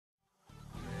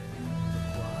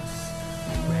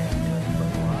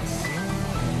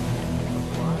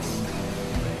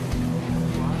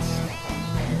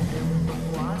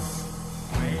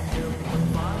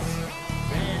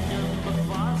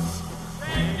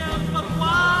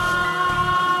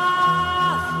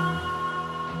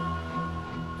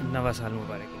नवा साल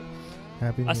मुबारक हो।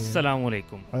 हैप्पी अस्सलाम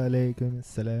वालेकुम। वालेकुम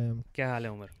अस्सलाम। क्या हाल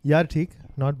है उमर? यार ठीक,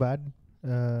 not bad,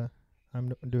 I am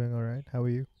doing alright, how are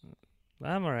you?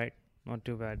 I am alright, not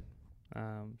to bad,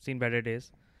 scene better days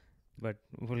but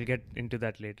will get into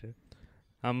that letter.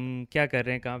 हम क्या कर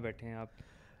रहे हैं, कहाँ बैठे हैं आप,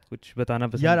 कुछ बताना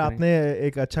पसंद यार करें? आपने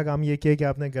एक अच्छा काम ये किया कि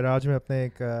आपने गैराज में अपने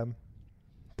एक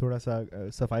थोड़ा सा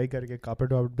सफाई करके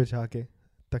कार्पेट वार्पेट बिछा के,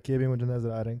 तकिए भी मुझे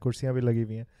नज़र आ रहे हैं, कुर्सियाँ भी लगी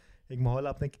हुई हैं, एक माहौल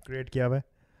आपने क्रिएट किया हुआ है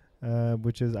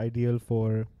which is ideal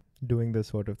for doing this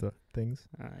sort of things.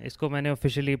 इसको मैंने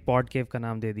ऑफिशियली पॉड केव का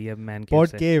नाम दे दिया, मैन केव पॉड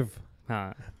से। केव।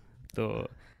 हाँ, तो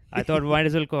I thought why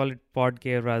does will call it pod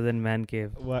cave rather than man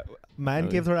cave. Man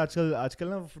cave थोड़ा आजकल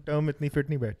ना टर्म इतनी फिट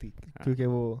नहीं बैठती, क्योंकि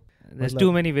वो There's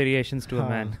too many variations to a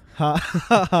man.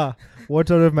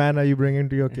 What sort of man are you bringing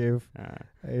to your cave?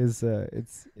 Is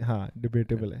it's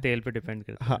debatable. तेल पे डिपेंड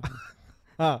करता है।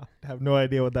 I have no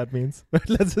idea what that means,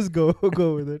 but let's just go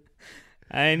with it.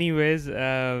 Anyways,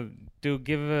 to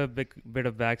give a bit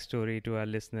of backstory to our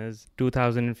listeners,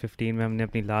 2015 में हमने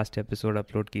अपनी last episode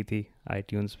upload की थी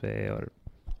iTunes पे और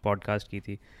पॉडकास्ट की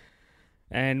थी,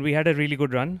 and we had a really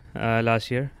good run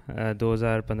last year.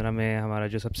 2015 में हमारा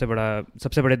जो सबसे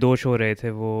बड़े 2 शो रहे थे,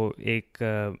 वो एक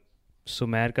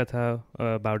सुमेर का था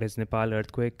about his Nepal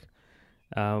earthquake,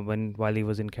 one वाली ही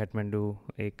वाज इन काठमांडू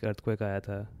एक अर्थक्वेक आया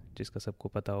था जिसका सबको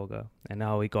पता होगा, and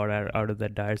how we got out of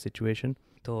that Dyer situation.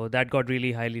 So that got really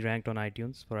highly ranked on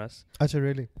iTunes for us. Achha,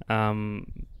 really?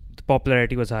 The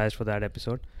popularity was highest for that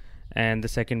episode. And the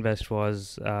second best was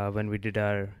when we did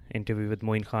our interview with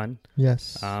Moin Khan. Yes.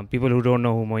 People who don't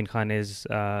know who Moin Khan is,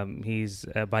 he's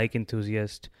a bike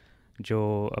enthusiast जो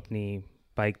अपनी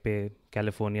bike पे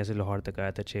California से लाहौर तक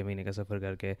आया था 6 महीने का सफ़र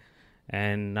करके,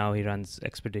 and now he runs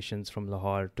expeditions from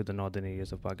Lahore to the northern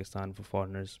areas of Pakistan for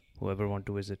foreigners who ever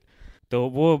want to visit. तो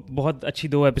वो बहुत अच्छी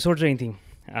 2 एपिसोड रही थी.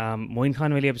 मोइन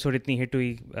खान वाली एपिसोड इतनी हिट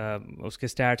हुई, उसके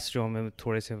स्टैट्स जो हमें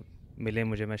थोड़े से मिले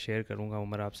मुझे, मैं शेयर करूँगा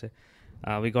उमर आपसे.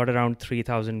 We got around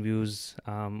 3000 views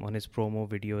on his promo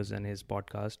videos and his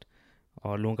podcast,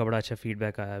 और लोगों का बड़ा अच्छा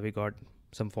फीडबैक आया. We got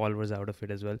some followers out of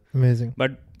it as well. Amazing.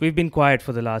 But we've been quiet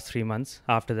for the last 3 months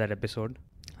after that episode.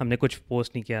 हमने कुछ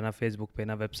post नहीं किया ना फेसबुक पे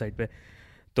ना वेबसाइट पे.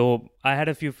 तो I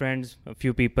had a few friends, a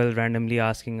few people randomly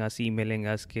asking us, emailing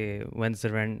us कि when's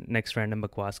the next random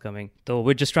बकवास coming. तो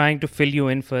we're just trying to fill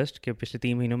you in first कि पिछले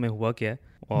 3 महीनों में हुआ क्या है,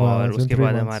 और उसके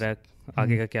बाद हमारा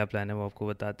आगे का क्या प्लान है वो आपको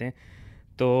बताते हैं.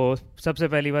 तो सबसे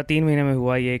पहली बात 3 महीने में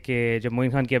हुआ ये कि जब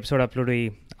मोइन खान की एपिसोड अपलोड हुई,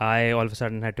 आई all of a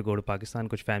sudden had to go to Pakistan.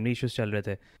 कुछ फैमिली इश्यूज़ चल रहे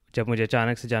थे. जब मुझे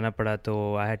अचानक से जाना पड़ा तो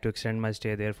I had to extend my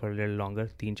stay there for little longer.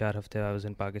 3-4 हफ्ते I was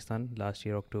in Pakistan last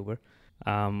year अक्टूबर.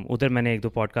 उधर मैंने 1-2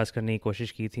 पॉडकास्ट करने की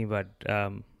कोशिश की थी, बट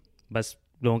बस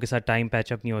लोगों के साथ टाइम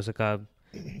पैचअप नहीं हो सका.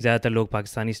 ज़्यादातर लोग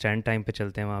पाकिस्तानी स्टैंड टाइम पे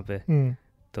चलते हैं वहाँ पे,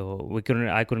 तो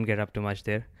I couldn't get up too much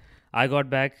there. I got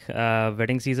back,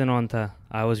 wedding season on था.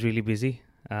 I was really busy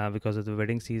because of the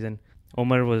wedding season.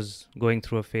 Omar was going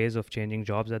through a phase of changing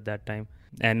jobs at that time,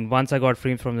 and once I got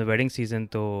free from the wedding season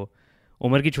तो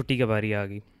उमर की छुट्टी की बारी आ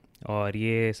गई और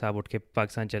ये साहब उठ के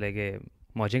पाकिस्तान चले गए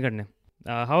मौजें करने.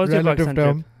 How was your Pakistan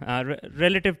trip?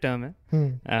 Relative term है.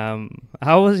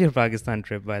 How was your Pakistan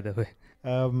trip, by the way?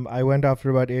 I went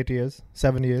after about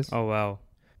 7 years. Oh wow.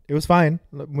 It was fine.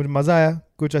 मुझे मज़ा आया.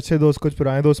 कुछ अच्छे दोस्त, कुछ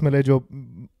पुराने दोस्त मिले जो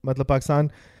मतलब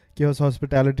पाकिस्तान कि उस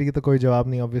हॉस्पिटैलिटी की तो कोई जवाब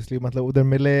नहीं ऑब्वियसली, मतलब उधर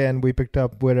मिले and we picked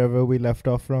up wherever we left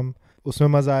off from. उसमें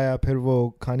मज़ा आया. फिर वो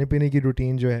खाने पीने की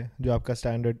रूटीन जो है, जो आपका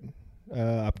स्टैंडर्ड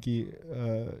आपकी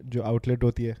जो आउटलेट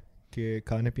होती है कि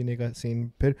खाने पीने का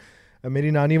सीन. फिर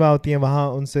मेरी नानी वहाँ होती हैं, वहाँ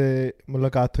उनसे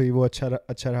मुलाकात हुई, वो अच्छा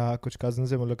रहा. कुछ कज़न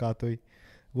से मुलाकात हुई,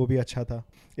 वो भी अच्छा था.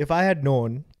 इफ़ आई हैड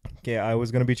नोन कि I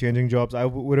was gonna be changing jobs, I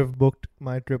would have booked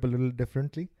my trip a little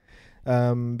differently.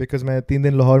 Because मैं 3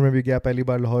 दिन लाहौर में भी गया, पहली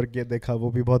बार लाहौर के देखा, वो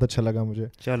भी बहुत अच्छा लगा मुझे.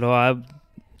 चलो अब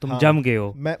तुम जम गए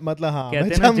हो. मैं मतलब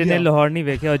कहते हैं ना जिन्हें लाहौर नहीं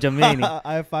देखे और जमे ही नहीं.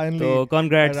 I finally तो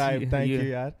congrats. Thank you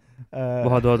यार.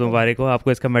 बहुत बहुत मुबारक हो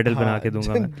आपको. इसका मेडल बना के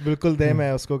दूंगा मैं. बिल्कुल दे,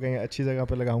 मैं उसको कहीं अच्छी जगह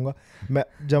पे लगाऊंगा.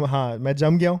 मैं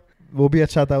जम गया हूँ, वो भी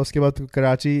अच्छा था. उसके बाद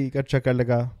कराची का चक्कर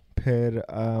लगा, फिर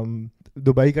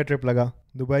दुबई का ट्रिप लगा.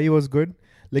 दुबई वाज गुड,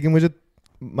 लेकिन मुझे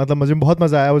बहुत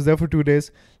मज़ा आया. I was there for 2 days.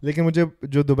 लेकिन मुझे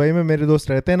जो दुबई में मेरे दोस्त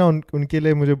रहते हैं ना, उनके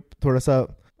लिए मुझे थोड़ा सा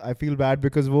आई फील बैड,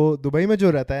 बिकॉज वो दुबई में जो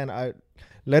रहता है, and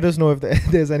let us know if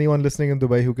there is anyone listening in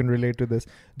Dubai who can relate to this.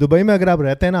 Dubai में अगर आप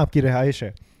रहते हैं ना, आपकी रिहाइश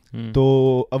है,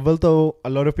 तो अव्वल तो a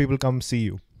lot of people come see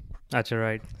you. अच्छा,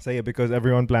 राइट, सही है, because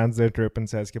everyone plans their trip and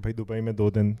says कि भाई दुबई में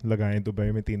 2 दिन लगाएं, दुबई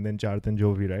में 3 दिन 4 दिन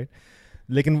जो भी, राइट.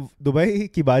 लेकिन दुबई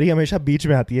की बारी हमेशा बीच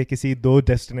में आती है, किसी 2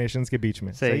 डेस्टिनेशंस के बीच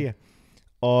में. सही है.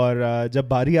 और जब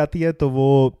बारी आती है तो वो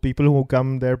people who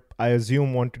come there, I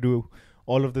assume, want to do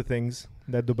all of the things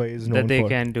that Dubai is known that they for.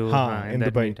 can do हाँ, in in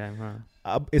that Dubai. meantime. हाँ.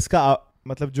 अब इसका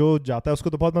मतलब जो जाता है उसको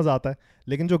तो बहुत मजा आता है,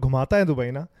 लेकिन जो घुमाता है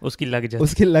दुबई ना उसकी लग जाती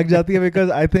उसकी लग जाती है,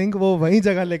 बिकॉज आई थिंक वो वही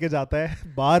जगह लेके जाता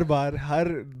है बार बार हर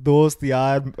दोस्त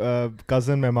यार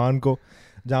कजन मेहमान को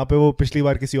जहाँ पे वो पिछली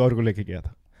बार किसी और को लेके गया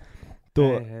था. तो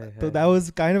that was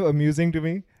kind of amusing to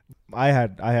me. I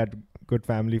had good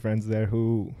family friends there who,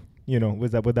 you know,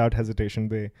 without hesitation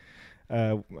they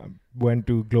went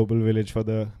to Global Village for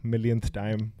the millionth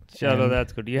time. Chalo,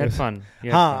 that's good. You had fun.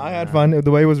 I had fun.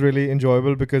 Dubai was really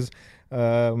enjoyable because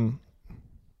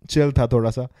chill था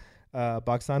थोड़ा सा.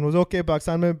 Pakistan was okay.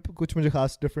 Pakistan में कुछ मुझे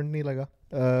खास different नहीं लगा.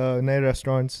 नए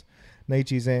restaurants, नई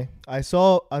चीज़ें. I saw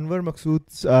Anwar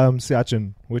Maqsood's Siachen,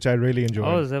 which I really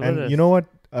enjoyed. Oh, zabardast. And you know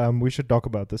what? We should talk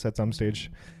about this at some stage.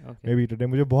 Okay. Maybe today.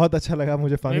 मुझे बहुत अच्छा लगा.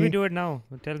 मुझे funny. Maybe do it now.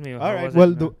 Tell me. All right.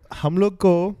 Well, हम लोग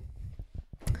को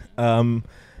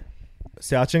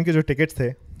सियाचिन के जो टिकट्स थे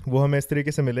वो हमें इस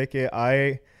तरीके से मिले कि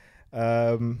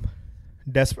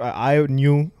I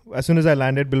knew as soon as I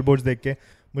landed, billboards देख के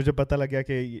मुझे पता लग गया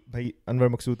कि भाई अनवर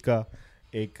मकसूद का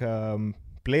एक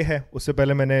प्ले है. उससे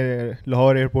पहले मैंने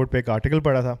लाहौर एयरपोर्ट पे एक आर्टिकल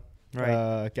पढ़ा था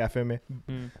कैफे में.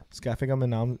 उस कैफे का मैं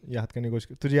नाम याद करने की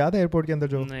कोशिश. तुझे याद है एयरपोर्ट के अंदर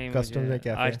जो कस्टम्स में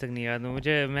कैफे? आज तक नहीं याद.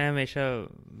 मुझे मैं हमेशा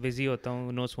बिजी होता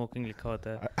हूँ. नो स्मोकिंग लिखा होता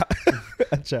है.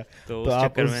 अच्छा, तो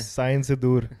आप उस साइन से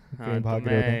दूर भाग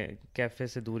रहे थे. कैफे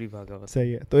से दूर ही भागा हुआ.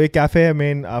 सही है. तो एक कैफे है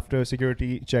मेन आफ्टर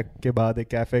सिक्योरिटी चेक के बाद, एक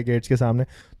कैफे गेट्स के सामने.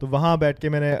 तो वहाँ बैठ के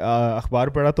मैंने अखबार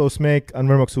पढ़ा. तो उसमें एक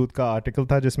अनवर मकसूद का आर्टिकल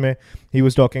था जिसमें he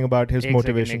was talking about his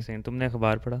motivation. तुमने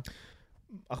अखबार पढ़ा?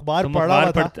 अखबार पढ़ा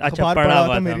हुआ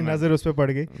था. मेरी नजर उस पर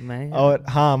पड़ गई. और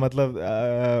हाँ, मतलब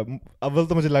अव्वल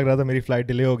तो मुझे लग रहा था मेरी फ्लाइट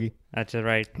डिले होगी. अच्छा,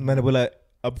 राइट. मैंने बोला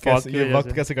अब कैसे ये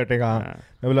वक्त कैसे कटेगा. हाँ,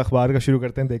 मैं बोला अखबार का शुरू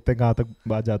करते हैं, देखते हैं कहाँ तक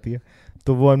बात जाती है.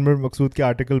 तो वो अनवर मकसूद के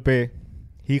आर्टिकल पे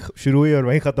ही शुरू हुई और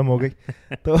वहीं ख़त्म हो गई.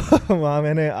 तो वहाँ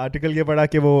मैंने आर्टिकल ये पढ़ा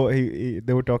कि वो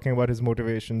they were talking about his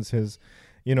motivations, his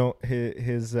you no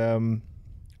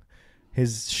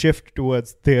his shift towards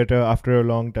theater after a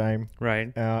long time,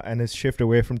 right, and his shift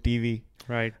away from TV,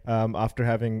 right, after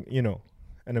having, you know,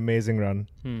 an amazing run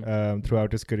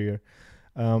throughout his career.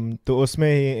 तो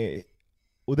उसमें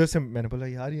उधर से मैंने बोला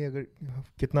यार ये अगर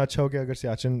कितना अच्छा हो गया अगर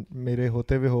सियाचिन मेरे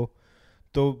होते हुए हो.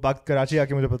 तो बात कराची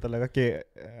आके मुझे पता लगा कि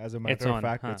as a matter of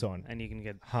fact it's on, and you can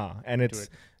get हाँ, and it's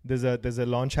there's a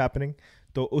launch happening.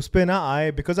 तो उस पे ना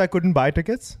because I couldn't buy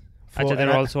tickets.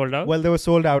 They're all sold out? Well, they were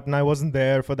sold out and I wasn't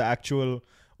there for the actual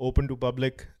open to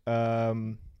public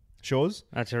shows.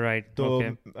 That's right. So,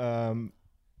 okay.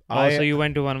 So you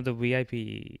went to one of the VIP?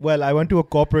 Well, I went to a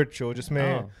corporate show जिसमें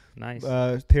nice.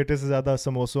 Theatre से ज़्यादा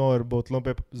समोसों और बोतलों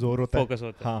पे जोर होता है. Focus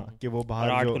होता है. हाँ, कि वो बाहर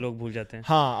आर्ट को लोग भूल जाते हैं.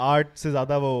 हाँ, आर्ट से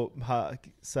ज़्यादा वो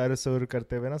सर सुर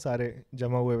करते हुए ना सारे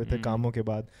जमा हुए थे कामों के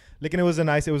बाद. लेकिन it was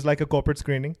like a corporate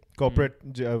screening, corporate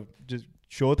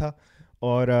show था.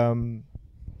 और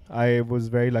I was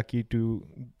very lucky to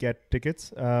get tickets,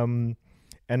 and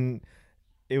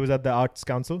it was at the Arts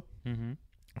Council,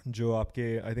 जो आपके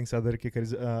I think सदर के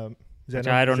करीब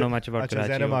I don't know much about Karachi.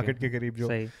 Zainab market के करीब जो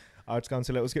Arts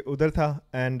Council है उसके उधर था.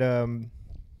 And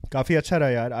काफ़ी अच्छा रहा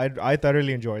यार. I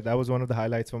thoroughly enjoyed. That was one of the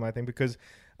highlights for my thing because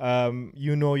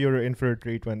you know you're in for a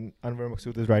treat when Anwar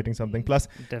Maqsood is writing something. Plus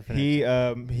the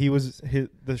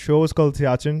show was called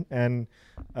Siachen, and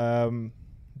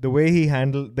the way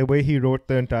he wrote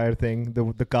the entire thing,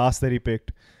 the cast that he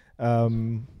picked,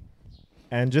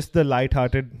 and just the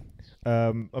light-hearted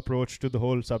approach to the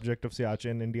whole subject of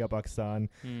Siachen, India, Pakistan.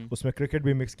 उसमें cricket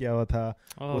भी mix किया हुआ था.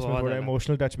 उसमें थोड़ा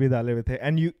emotional touch भी डाले हुए थे.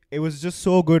 And it was just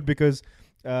so good because,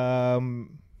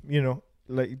 you know,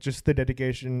 like just the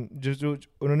dedication. just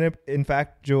उन्होंने in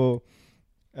fact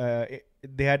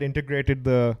they had integrated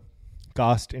the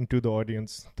cast into the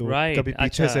audience. तो कभी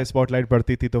पीछे से स्पॉटलाइट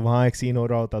पड़ती थी तो वहाँ एक सीन हो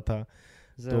रहा होता था.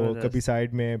 तो कभी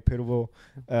साइड में फिर वो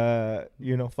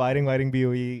you know फायरिंग भी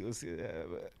हुई.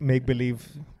 मेक बिलीव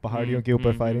पहाड़ियों के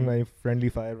ऊपर फायरिंग, फ्रेंडली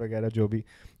फायर वगैरह जो भी.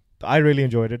 I really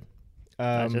enjoyed it.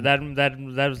 So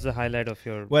that was the highlight of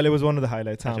your. Well, it was one of the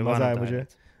highlights. हाँ, मजा आया मुझे.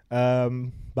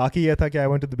 बाकी ये था कि I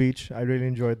went to the beach. I really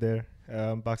enjoyed there.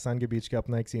 Pakistan के बीच का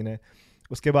अपना एक सीन है.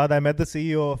 उसके बाद I met the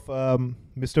CEO of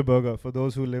Mr. Burger, for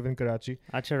those who live in Karachi.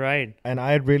 That's right. And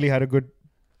I had really had a good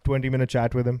 20-minute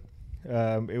chat with him.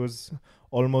 It was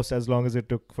almost as long as it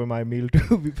took for my meal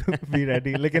to be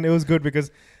ready. Like, and it was good because,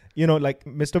 you know, like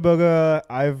Mr. Burger,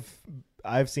 I've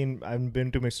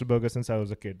been to Mr. Burger since I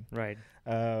was a kid. Right.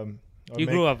 You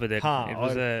grew up with it. It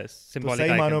was a symbolic icon.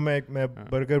 सही मानों में मैं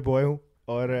burger boy हूँ.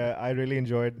 Or I really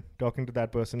enjoyed talking to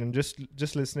that person and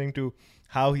just listening to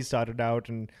how he started out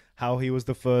and how he was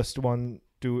the first one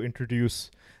to introduce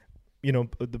you know,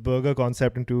 the burger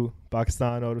concept into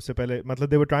Pakistan, और उससे पहले मतलब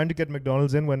they were trying to get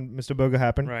McDonald's in when Mr. Burger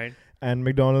happened, Right. and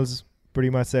McDonald's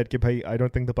pretty much said कि भाई I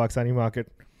don't think the Pakistani market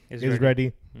is ready.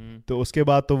 तो उसके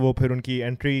बाद तो वो फिर उनकी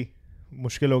entry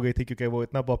मुश्किल हो गई थी क्योंकि वो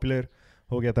इतना popular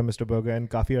हो गया था Mr. Burger, and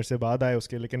काफ़ी अरसे बाद आए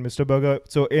उसके, लेकिन Mr. Burger,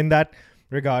 so in that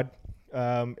regard,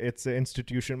 it's an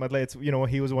institution, मतलब it's, you know,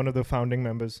 he was one of the founding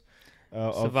members.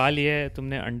 सवाल ये है,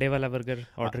 तुमने अंडे वाला बर्गर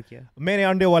ऑर्डर किया? मैंने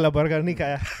अंडे वाला बर्गर नहीं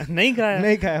खाया. नहीं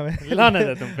खाया मैं. लाना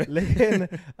था तुम पे. लेकिन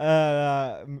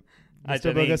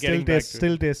Mr. Burger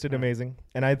still tasted amazing,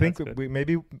 and I think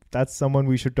maybe that's someone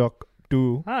we should talk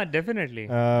to. Definitely.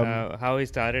 How he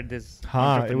started this.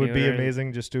 It would be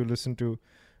amazing just to listen to,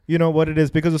 you know, what it is,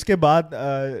 because उसके बाद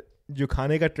जो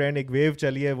खाने का trend एक wave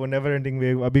चली है, वो never ending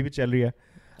wave अभी भी चल रही है.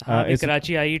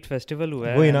 कराची आई ईट फेस्टिवल हुआ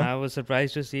है, I was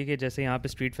surprised to see कि जैसे यहाँ पे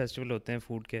स्ट्रीट फेस्टिवल होते हैं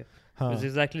फूड के, it was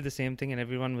exactly the same thing and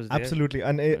everyone was there. Absolutely,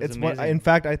 and it's in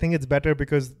fact I think it's better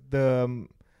because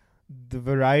the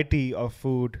variety of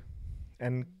food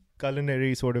and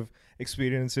culinary sort of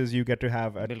experiences you get to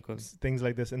have at things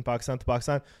like this in Pakistan. तो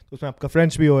पाकिस्तान उसमें आपका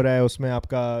French भी हो रहा है, उसमें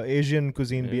आपका Asian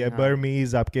cuisine भी है,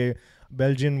 Burmese, आपके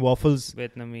Belgian waffles,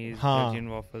 Vietnamese, Belgian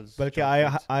waffles. बल्कि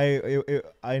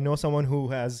I know someone who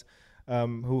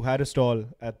had a stall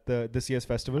at this year's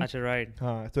festival. That's right.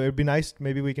 So it'd be nice,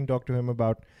 maybe we can talk to him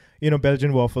about, you know,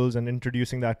 Belgian waffles and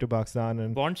introducing that to Pakistan.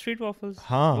 And Bond Street waffles?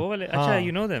 Acha,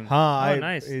 you know them?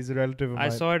 Nice. He's a relative of mine. I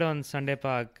saw it on Sunday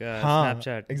Park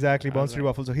Snapchat. Exactly, Bond Street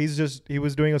waffles. So he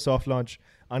was doing a soft launch.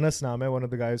 Anas naam hai, one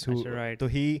of the guys who, so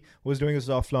he was doing a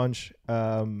soft launch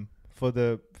for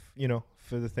the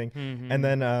thing. And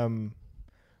then I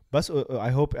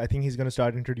think he's going to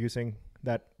start introducing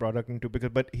that product into,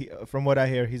 but from what I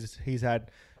hear, he's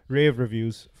had rave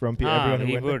reviews from everyone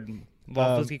who went there.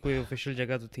 Waffles की कोई official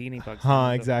जगह तो थी नहीं पाकिस्तान.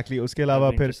 हाँ, exactly. उसके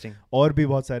अलावा फिर और भी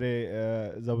बहुत सारे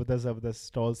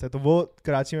ज़बरदस्त stalls थे, तो वो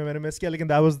कराची में मैंने मिस किया, लेकिन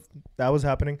that was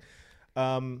happening.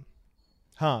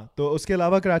 हाँ, तो उसके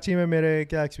अलावा कराची में मेरे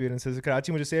क्या experiences?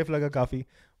 कराची मुझे safe लगा काफ़ी,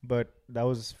 but that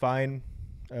was fine.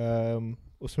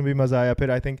 उसमें भी मज़ा आया.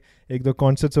 फिर I think एक दो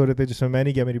concerts हो रहे थे जिसमें मैं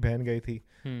नहीं गया, मेरी बहन गई थी.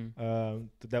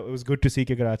 तो that was good to see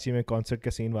कि कराची में concert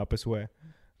का scene वापस हुआ है.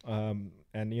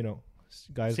 And you know,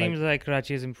 guys seems like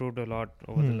Karachi has improved a lot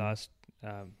over the last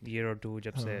year or two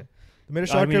जब से मेरा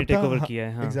short trip take over किया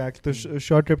है. Exactly. तो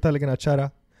short trip था लेकिन अच्छा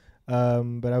रहा.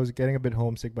 But I was getting a bit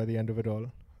homesick by the end of it all.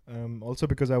 Also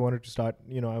because I wanted to start,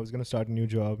 you know, I was going to start a new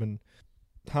job, and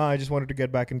I just wanted to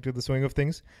get back into the swing of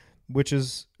things, which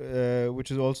is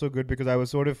also good because I was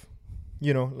sort of,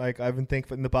 you know, like I've been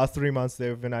thinking in the past 3 months there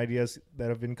have been ideas that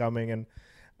have been coming, and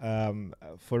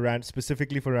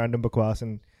specifically for Random Bakwas,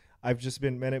 and I've just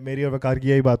been मेरी और वकार की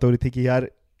यही बात हो रही थी कि यार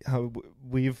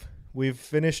we've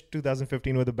finished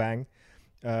 2015 with a bang,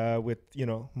 with, you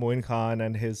know, Moin Khan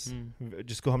and his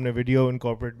जिसको हमने video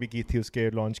incorporate भी की थी उसके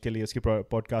launch के लिए, उसकी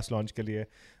podcast launch के लिए,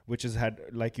 which has had,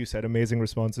 like you said, amazing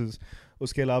responses.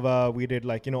 उसके अलावा we did,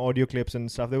 like, you know, audio clips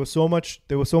and stuff. There was so much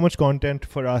content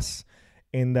for us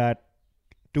in that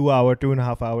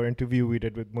 2.5 hour interview we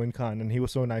did with Moin Khan, and he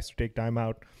was so nice to take time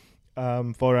out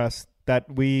for us that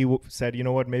we said, you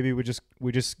know what, maybe we just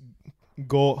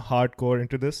go hardcore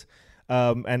into this.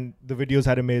 And the videos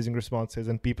had amazing responses,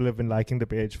 and people have been liking the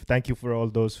page. Thank you for all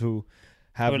those who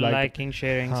have liking,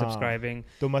 sharing, subscribing,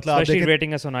 especially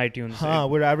rating us on iTunes.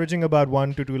 We're averaging about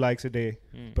 1 to 2 likes a day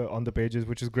on the pages,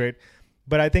 which is great.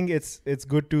 But I think it's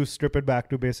good to strip it back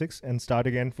to basics and start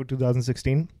again for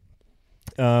 2016.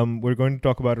 We're going to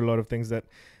talk about a lot of things that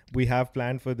we have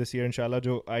planned for this year, inshallah,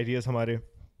 jo ideas hamare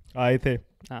aaye the.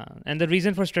 And the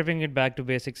reason for stripping it back to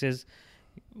basics is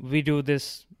we do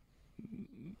this,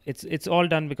 it's all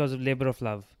done because of labor of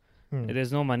love.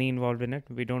 There's no money involved in it.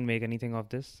 We don't make anything of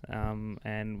this,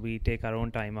 and we take our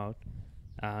own time out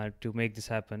to make this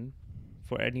happen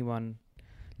for anyone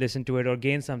listen to it or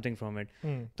gain something from it.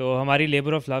 तो हमारी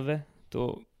labor of love है,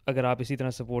 तो अगर आप इसी तरह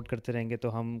support करते रहेंगे तो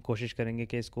हम कोशिश करेंगे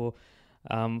कि इसको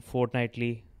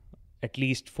at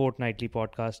least fortnightly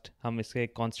podcast हम इसके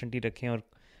constantly रखें, और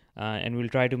and we'll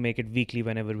try to make it weekly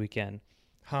whenever we can.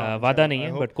 वादा नहीं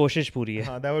है, but कोशिश पूरी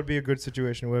है. That would be a good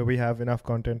situation where we have enough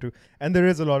content to, and there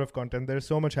is a lot of content. There's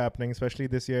so much happening, especially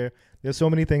this year. There's so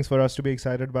many things for us to be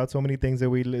excited about. So many things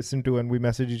that we listen to and we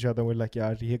message each other. And we're like,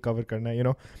 yeah, ye cover karna hai, you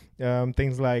know.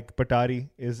 Things like Patari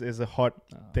is a hot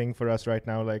thing for us right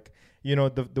now. Like, you know,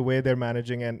 the way they're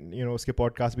managing, and you know, उसके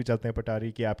podcast भी चलते हैं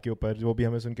Patari की app के ऊपर, जो भी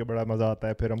हमें सुन के बड़ा मजा आता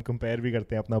है. फिर हम compare भी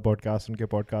करते हैं अपना podcast उनके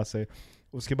podcast से.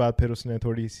 उसके बाद फिर उसने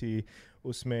थोड़ी सी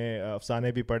उसमें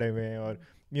अफसाने भी पढ़े हुए हैं, और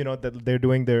you know that they're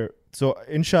doing their, so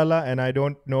inshallah, and I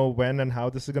don't know when and how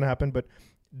this is going to happen, but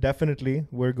definitely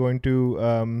we're going to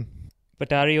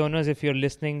Patari owners, if you're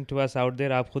listening to us out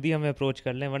there, आप खुद ही हमें approach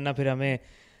कर लें, वरना फिर हमें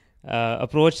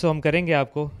approach तो हम करेंगे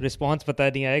आपको, रिस्पॉन्स पता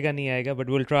नहीं आएगा, but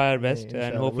we'll try our best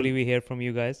and hopefully we hear from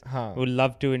you guys. We'll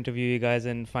love to interview you guys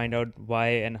and find out why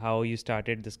and how you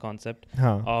started this concept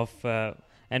of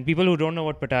and people who don't know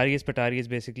what Patari is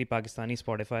basically Pakistani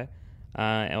Spotify.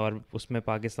 और उसमें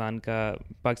पाकिस्तान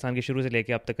के शुरू से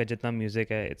लेके अब तक का जितना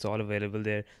म्यूज़िक है, it's all available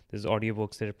there. There's audio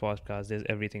books, there's podcasts, there's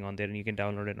everything on there, and you can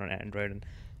download it on Android and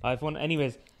iPhone.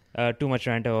 Anyways, too much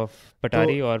rant of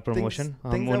Patari और promotion.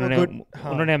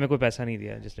 उन्होंने हमें कोई पैसा नहीं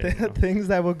दिया. Things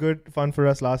that were good fun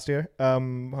for us last year.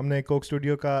 हमने Coke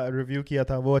Studio का review किया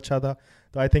था, वो अच्छा था.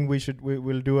 So I think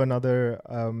we'll do another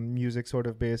music sort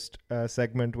of based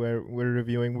segment where we're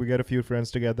reviewing. We get a few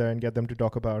friends together and get them to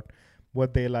talk about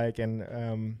what they like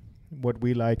and what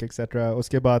we like, etc.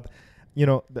 Uske baad, you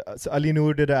know, so Ali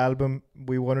Noor did an album.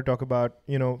 We want to talk about,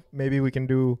 you know, maybe we can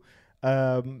do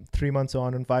 3 months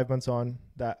on and 5 months on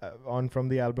on from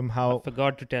the album. How I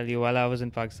forgot to tell you, while I was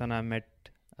in Pakistan, I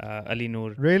met Ali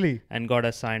Noor. Really? And got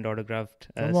a signed autographed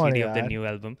CD of the new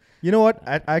album. You know what?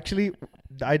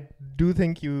 I do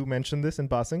think you mentioned this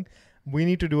in passing. We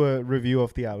need to do a review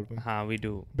of the album. We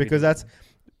do. Because that's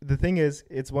the thing is,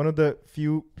 it's one of the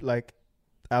few like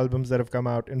albums that have come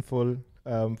out in full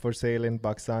for sale in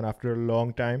Pakistan after a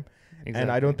long time. Exactly.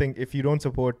 And I don't think if you don't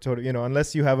support sort of, you know,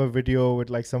 unless you have a video with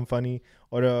like some funny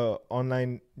or a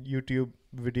online YouTube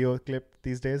video clip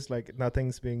these days, like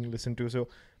nothing's being listened to. So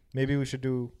maybe we should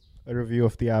do a review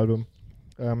of the album.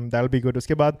 That'll be good.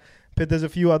 Uske baad, there's a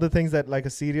few other things that like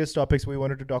a serious topics we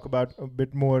wanted to talk about, a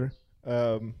bit more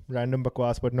random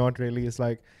bakwas, but not really. It's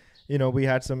like, you know, we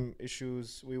had some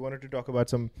issues. We wanted to talk about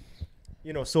some,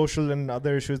 you know, social and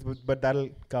other issues, but that'll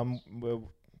come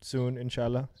soon,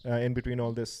 inshallah, in between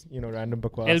all this, you know, random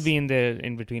bakwas. It'll be in there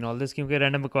in between all this, क्योंकि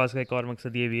random bakwas का एक और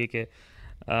मकसद ये भी है कि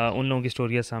उन लोगों की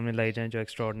स्टोरियाँ सामने लाई जाएं जो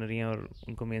एक्स्ट्राऑर्डिनरी हैं और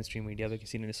उनको मेन स्ट्रीम मीडिया पे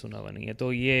किसी ने सुना हुआ नहीं है.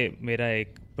 तो ये मेरा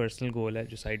एक पर्सनल गोल है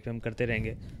जो साइड पे हम करते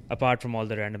रहेंगे, apart from all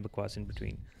the random बकवास इन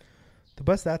बिटवीन. तो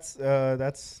बस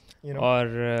that's you know.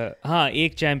 और हाँ,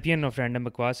 एक चैम्पियन ऑफ रैंडम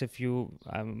बकवास, if you,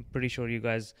 I am pretty sure you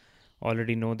guys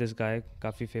already know this guy,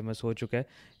 काफ़ी फेमस हो चुका है.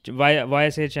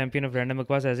 वाई से चैम्पियन ऑफ रैंडम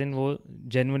बकवास एज इन वो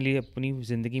जेनुइनली अपनी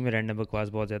ज़िंदगी में रैंडम बकवास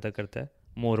बहुत ज़्यादा करता है.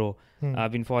 मोरो, I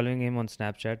been following him on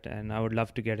Snapchat and I would love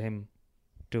to get him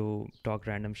to talk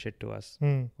random shit to us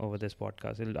over this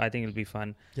podcast. I think it'll be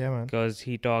fun. Yeah, man. Because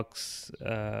he talks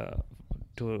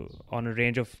on a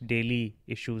range of daily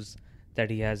issues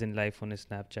that he has in life on his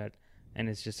Snapchat,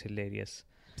 and it's just hilarious.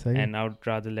 And I would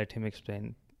rather let him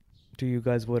explain to you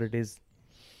guys what it is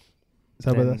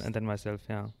than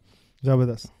myself. Yeah.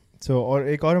 Zabardast. So, और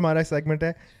एक और हमारा segment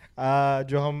है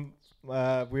जो हम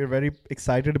we're very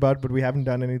excited about, but we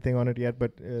haven't done anything on it yet.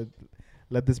 But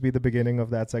let this be the beginning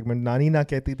of that segment. नानी ना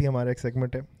कहती थी हमारा एक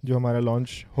segment है जो हमारा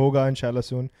launch होगा inshallah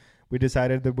soon. We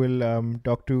decided that we'll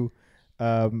talk to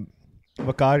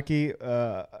वकार की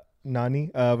नानी,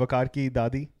 वकार की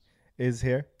दादी is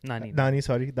here. Nani,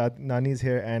 sorry. Nani is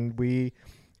here, and we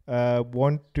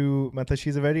want to, मतलब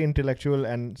she's a very intellectual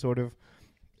and sort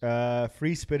of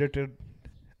free-spirited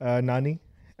Nani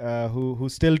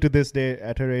who still to this day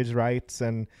at her age writes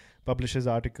and publishes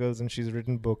articles, and she's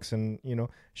written books, and you know,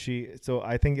 so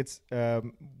I think it's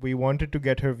we wanted to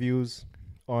get her views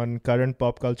on current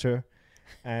pop culture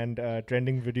and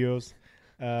trending videos.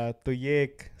 तो ये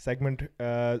एक segment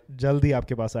जल्दी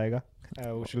आपके पास आएगा,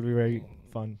 which will be very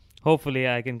fun. Hopefully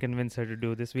I can convince her to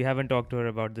do this. We haven't talked to her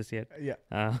about this yet.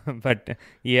 Yeah. But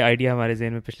ये idea हमारे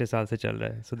ज़हन में पिछले साल से चल रहा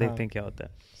है, so देखते हैं क्या होता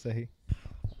है. सही.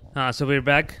 हाँ, so we're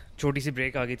back. छोटी सी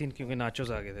break आ गई थी क्योंकि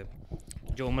नाचोस आ गए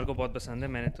थे जो उमर को बहुत पसंद है.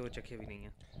 मैंने तो चखे भी नहीं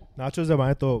है. नाचोस जब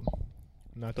आए तो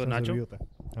नाचो होता है.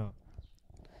 हाँ.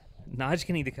 नाच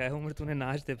के नहीं दिखाया उमर, तूने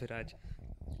नाच दे फिर आज.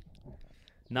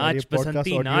 नाच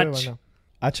बसंती नाच.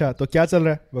 अच्छा, तो क्या चल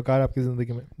रहा है वकार आपकी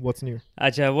ज़िंदगी में? What's new?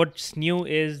 अच्छा, what's new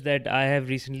is that I have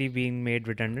recently been made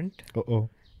redundant. Oh.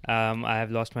 I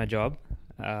have lost my job.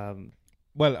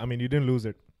 Well, I mean, you didn't lose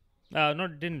it.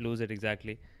 Didn't lose it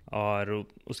exactly. और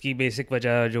उसकी बेसिक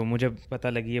वजह जो मुझे पता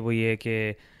लगी है वो ये है कि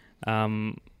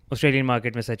ऑस्ट्रेलियन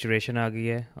मार्केट में सैचुरेशन आ गई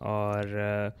है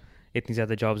और इतनी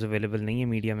ज़्यादा जॉब्स अवेलेबल नहीं है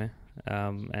मीडिया में.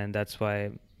 And that's why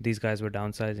these guys were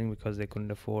downsizing because they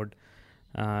couldn't afford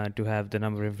to have the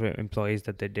number of employees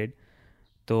that they did.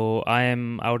 So I am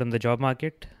out on the job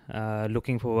market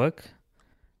looking for work.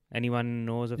 Anyone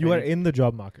knows of you are in the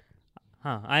job market?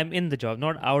 I'm in the job,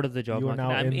 not out of the job market.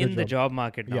 I'm in the job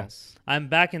market now. Yes.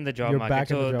 I'm back in the job You're market.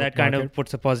 Back so in the job that kind market. of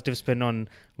puts a positive spin on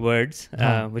words,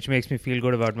 which makes me feel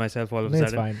good about myself all of a sudden.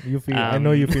 It's fine. You feel I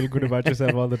know you feel good about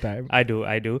yourself all the time. I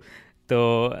do. तो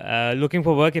looking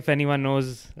for work if anyone knows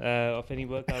of any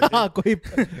work out there. कोई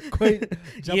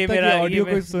जब ये तक मेरा- ये ये audio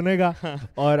मैं- कोई सुनेगा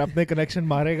और अपने कनेक्शन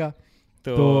मारेगा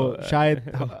तो तो शायद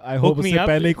आई होप hook me उससे up.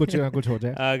 पहले ही कुछ ना कुछ हो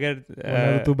जाए अगर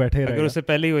वरना तो तू बैठे ही अगर रहेगा उससे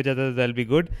पहले ही हो जाता तो that be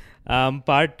good.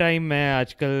 Part time मैं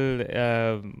आजकल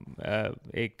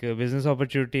एक बिजनेस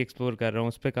अपॉर्चुनिटी एक्सप्लोर कर रहा हूँ,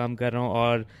 उस पर काम कर रहा हूँ,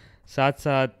 और साथ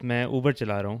साथ मैं ऊबर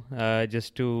चला रहा हूँ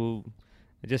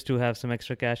just to have some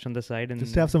extra cash on the side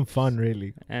just to have some fun really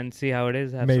and see how it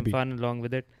is, have Maybe. some fun along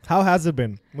with it. how has it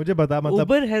been मुझे बता मतलब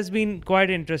Uber has been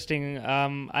quite interesting.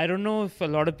 I don't know if a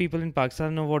lot of people in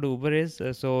Pakistan know what Uber is,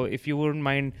 so if you wouldn't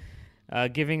mind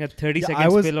giving a 30-second I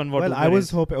was, spill on what well, Uber I was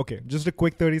is. hoping. Okay, just a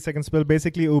quick 30-second spill.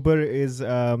 Basically, Uber is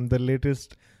the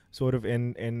latest sort of in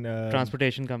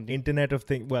Transportation company. Internet of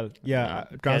things. Well, yeah,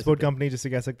 कह transport सकते हैं. company जिसे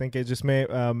कह सकते हैं कि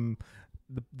जिसमें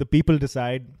the people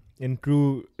decide in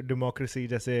true democracy,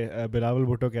 जैसे बिलावल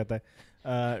भुट्टो कहता है,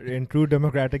 in true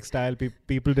democratic style,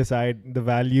 people decide the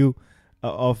value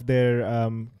of their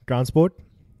transport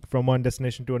from one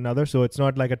destination to another. So it's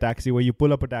not like a taxi where you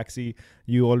pull up a taxi,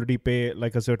 you already pay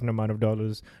like a certain amount of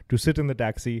dollars to sit in the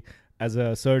taxi as a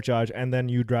surcharge, and then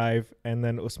you drive, and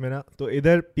then usme na. So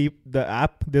either the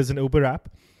app, there's an Uber app.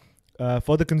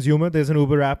 For the consumer, there's an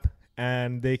Uber app,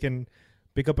 and they can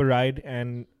pick up a ride,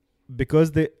 and because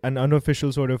an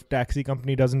unofficial sort of taxi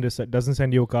company doesn't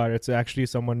send you a car, it's actually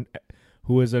someone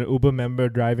who is an Uber member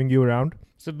driving you around.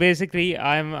 So basically,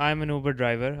 I'm an Uber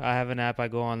driver. I have an app. I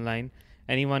go online.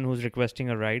 Anyone who's requesting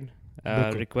a ride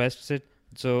requests it.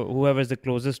 So whoever is the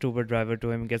closest Uber driver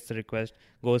to him gets the request,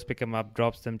 goes pick him up,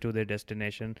 drops them to their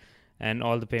destination, and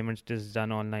all the payments is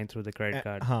done online through the credit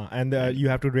card. And you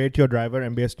have to rate your driver,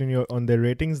 and based on their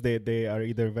ratings, they are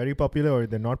either very popular or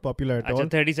they're not popular at अच्छा all.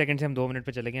 30 second से हम 2 minute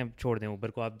पे चले गए, हम छोड़ दें Uber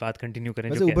को, आप बात कंटिन्यू करें.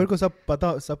 वैसे उबर को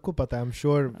सबको पता है, I'm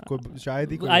sure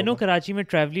शायद ही कोई I know होगा. कराची में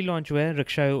ट्रैवली लॉन्च हुआ है,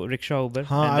 रिक्शा उबर.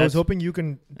 हाँ, I was hoping you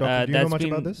can talk. Do you know much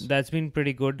about this? That's been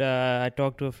pretty good. I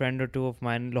talked to a friend or two of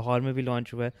mine. Lahore में भी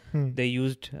launch हुआ है. They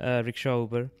used rickshaw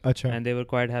Uber, अच्छा and they were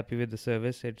quite happy with the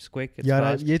service. It's quick, it's यार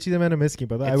fast. ये चीजें मैंने miss की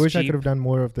पता. I It's wish I cheap. could have done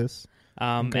more of this.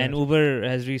 Okay. And Uber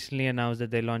has recently announced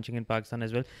that they're launching in Pakistan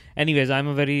as well. Anyways,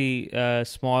 I'm a very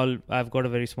I've got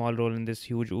a very small role in this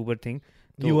huge Uber thing.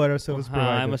 You are a service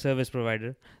provider. I'm a service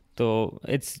provider. So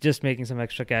it's just making some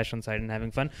extra cash on side and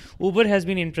having fun. Uber has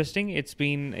been interesting. It's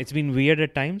been weird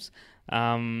at times.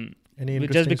 Any Just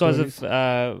interesting because stories?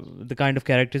 of the kind of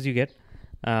characters you get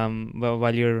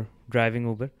while you're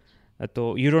driving Uber. So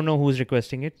you don't know who's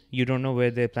requesting it. You don't know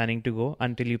where they're planning to go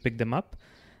until you pick them up.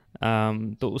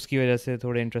 तो उसकी वजह से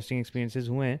थोड़े interesting experiences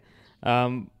हुए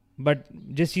हैं. But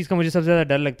जिस चीज़ का मुझे सबसे ज़्यादा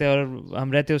डर लगता है, और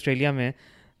हम रहते हैं ऑस्ट्रेलिया में,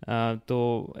 तो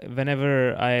when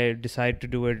ever I decide to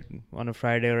do it on a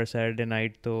Friday और सैटरडे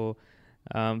नाइट, तो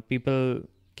people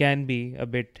can be a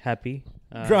bit happy.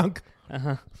 Drunk.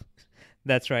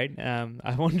 That's right.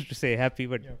 I wanted to say happy,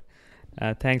 but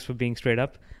thanks for being straight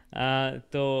up.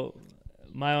 So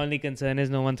my only concern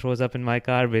is no one throws up in my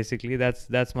car. Basically,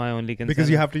 that's my only concern. Because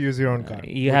you have to use your own car.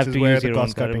 You which have is to where use the your own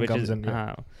cost car, cutting which comes is in.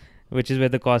 Yeah. which is where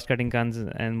the cost cutting comes,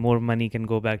 and more money can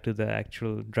go back to the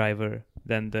actual driver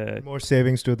than the More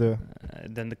savings to the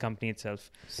company itself.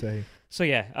 say. So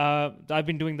yeah, I've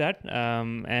been doing that,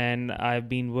 and I've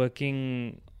been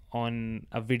working on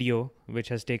a video which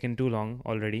has taken too long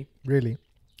already. Really?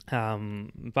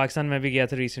 Pakistan में भी गया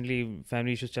था recently,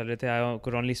 family issues चल रहे थे. I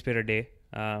could only spare a day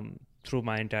through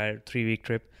my entire 3-week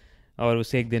trip, और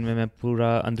उस एक दिन में मैं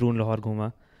पूरा अंदरून लाहौर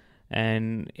घूमा.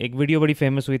 एंड एक वीडियो बड़ी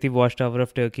फेमस हुई थी, वॉच टावर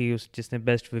ऑफ टर्की, जिसने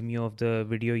best Vimeo of the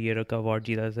video year का अवार्ड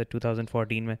जीता था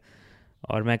 2014 में,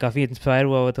 और मैं काफ़ी इंस्पायर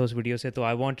हुआ था उस वीडियो से. तो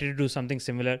I wanted to do something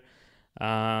similar.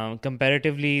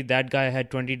 Comparatively, that guy had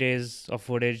 20 days of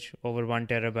footage over 1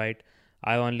 terabyte.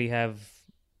 I only have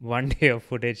 1 day of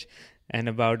footage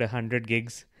and about 100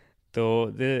 gigs. So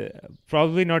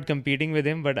probably not competing with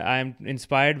him, but I'm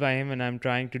inspired by him, and I'm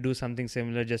trying to do something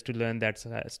similar just to learn that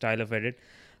style of edit.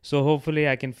 So hopefully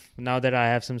I can, now that I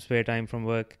have some spare time from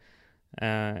work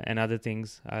and other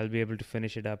things, I'll be able to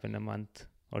finish it up in a month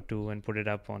or two and put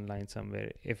it up online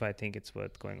somewhere if I think it's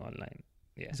worth going online.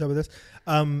 Yeah. जबरदस्त.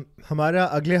 हमारा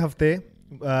अगले हफ्ते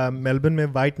Melbourne में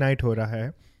white night हो रहा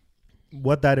है.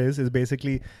 What that is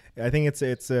basically, I think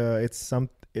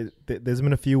there's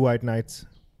been a few white nights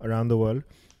around the world,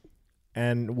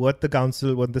 and what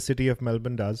the city of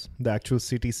Melbourne does, the actual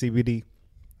city CBD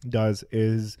does,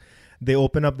 is they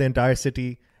open up the entire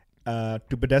city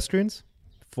to pedestrians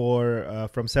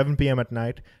from 7 p.m. at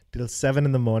night till 7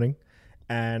 in the morning,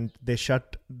 and they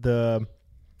shut the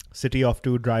city off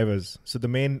to drivers. So the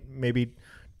main maybe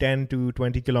 10 to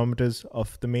 20 kilometers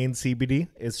of the main CBD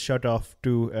is shut off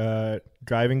to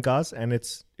driving cars, and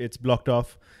it's blocked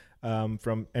off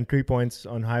from entry points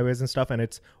on highways and stuff, and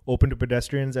it's open to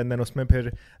pedestrians. And then usme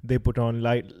phir they put on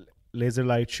laser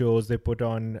light shows. They put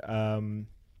on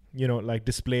like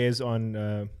displays on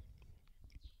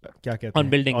on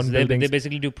buildings. They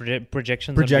basically do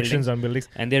projections on buildings,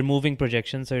 and they're moving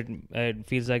projections, so it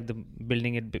feels like the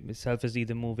building itself is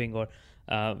either moving or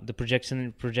the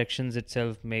projections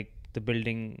itself make the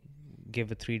building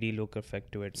give a 3D look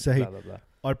effect to it. Sahi. Blah blah blah.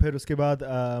 Or phir uske baad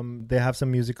they have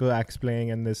some musical acts playing,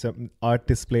 and there's some art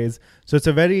displays. So it's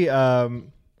a very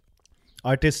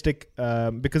artistic,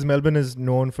 because Melbourne is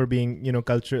known for being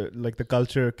culture, like the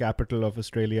culture capital of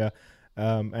Australia.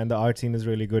 And the art scene is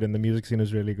really good, and the music scene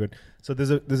is really good. So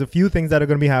there's a few things that are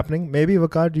going to be happening. Maybe,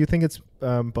 Waqar, do you think it's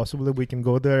possible that we can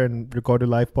go there and record a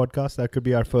live podcast? That could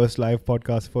be our first live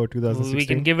podcast for 2016. We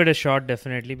can give it a shot,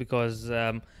 definitely, because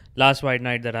last White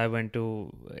Night that I went to,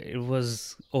 it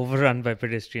was overrun by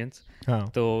pedestrians.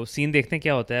 So scene dekhte hain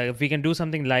kya hota hai. If we can do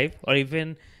something live, or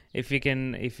even if we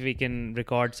can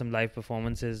record some live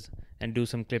performances and do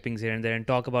some clippings here and there and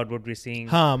talk about what we're seeing.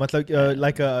 Like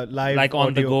a live, like on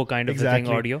audio, the go kind of exactly.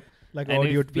 thing, audio. Like and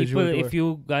audio, visual. If you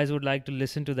guys would like to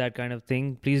listen to that kind of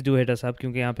thing, please do hit us up,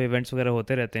 क्योंकि यहाँ पे events वगैरह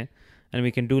होते रहते हैं, and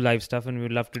we can do live stuff, and we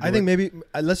would love to do I think maybe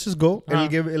let's just go.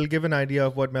 It'll give an idea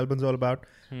of what Melbourne's all about.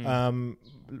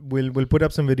 We'll put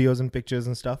up some videos and pictures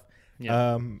and stuff.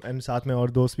 And साथ में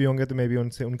और दोस्त भी होंगे, तो maybe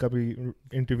उनका भी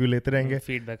interview लेते रहेंगे.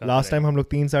 Last time हम लोग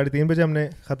 3-3:30 बजे हमने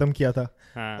ख़त्म किया था.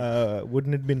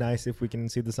 Wouldn't it be nice if we can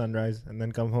see the sunrise and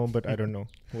then come home? But I don't know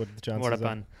what the chances what a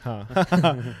are.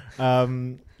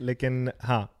 fun. लेकिन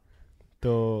हाँ,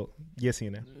 तो ये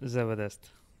सीन है. ज़बरदस्त.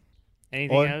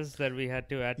 Anything else that we had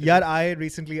to add? Yeah, I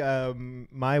recently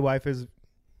my wife is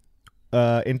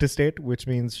interstate, which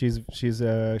means she's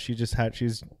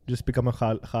just become a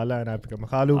khala, and I've become a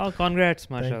khalu. Oh, congrats,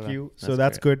 mashallah. Thank you. So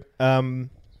that's good.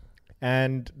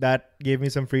 And that gave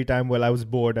me some free time while I was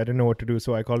bored. I didn't know what to do,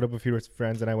 so I called up a few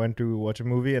friends and I went to watch a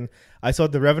movie, and I saw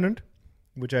The Revenant,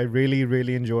 which I really,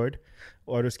 really enjoyed.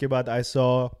 और उसके बाद I saw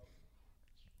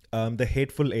The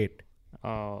Hateful Eight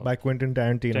by Quentin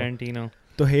Tarantino.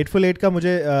 तो Hateful Eight का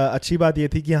मुझे अच्छी बात ये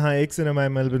थी कि हाँ, एक सिनेमा है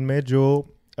मेलबर्न में जो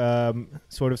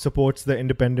sort of supports the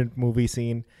independent movie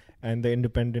scene, and the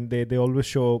independent, they always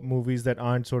show movies that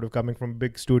aren't sort of coming from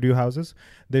big studio houses.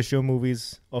 They show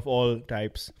movies of all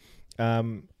types.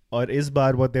 Or is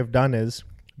bar what they've done is,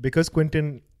 because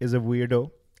Quentin is a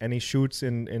weirdo and he shoots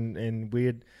in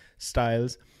weird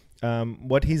styles,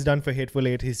 what he's done for Hateful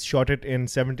Eight, he's shot it in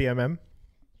 70mm.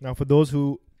 Now, for those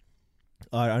who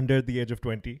are under the age of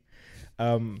 20,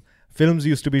 films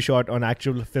used to be shot on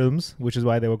actual films, which is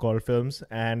why they were called films.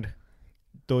 And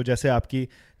तो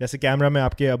जैसे camera में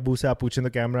आपके अब्बू से आप पूछें तो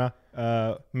camera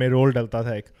में रोल डलता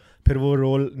था एक, फिर वो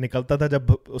रोल निकलता था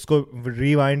जब उसको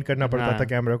रिवाइंड करना पड़ता था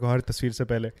कैमरा को हर तस्वीर से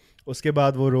पहले. उसके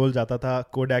बाद वो रोल जाता था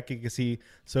कोडैक की किसी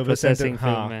सर्विस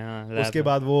सेंटर. उसके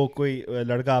बाद वो कोई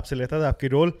लड़का आपसे लेता था आपकी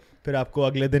रोल, फिर आपको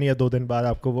अगले दिन या 2 दिन बाद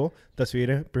आपको वो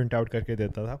तस्वीरें प्रिंट आउट करके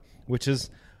देता था, which is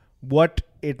what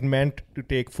it meant to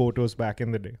take photos back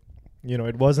in the day.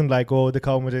 It wasn't like, oh,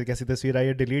 दिखाओ मुझे कैसी तस्वीर आई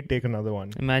है, delete, take another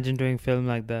one. Imagine doing film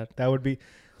like that. That would be...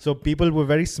 So people were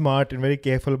very smart and very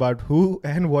careful about who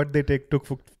and what they took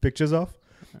pictures of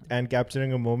and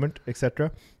capturing a moment, etc.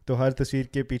 तो हर तस्वीर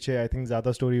के पीछे I think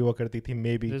ज़्यादा story हुआ करती थी,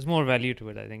 maybe. There's more value to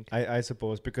it, I think. I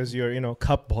suppose, because you're,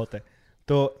 खप बहुत है.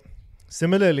 तो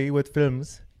similarly with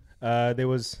films, there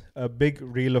was a big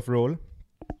reel of roll,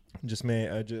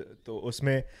 जिसमें तो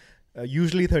उसमें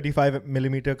usually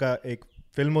 35mm का एक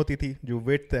फिल्म होती थी जो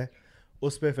width है,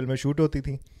 उस पे फिल्में शूट होती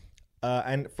थी.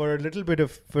 And for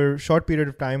a short period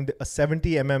of time, a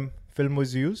 70mm film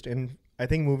was used in, I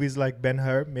think, movies like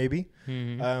Ben-Hur, maybe,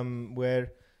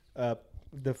 where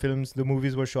the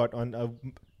movies were shot on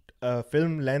a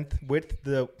film length width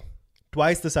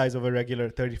twice the size of a regular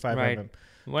 35mm.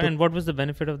 Right. And what was the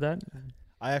benefit of that?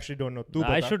 I actually don't know.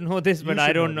 I should know this, but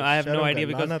I don't know. I have no idea,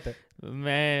 because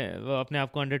मैं अपने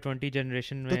आप को under 20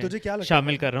 generation में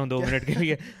शामिल कर रहा हूँ 2 minute के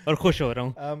लिए और खुश हो रहा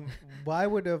हूँ. Why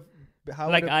would have...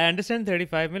 I understand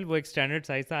 35mm वो एक standard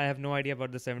size था. I have no idea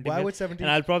about the 70mm. Why would 70?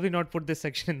 And I'll probably not put this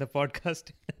section in the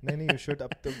podcast. नहीं, you should.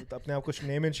 अपने आप को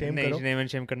name and shame करो. Name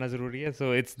and shame करना ज़रूरी है.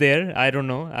 So it's there. I don't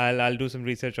know. I'll do some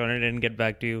research on it and get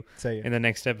back to you in the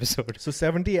next episode. So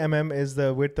 70mm is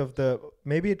the width of the...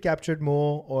 Maybe it captured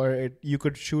more, or you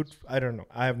could shoot... I don't know.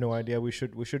 I have no idea. We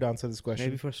should answer this question.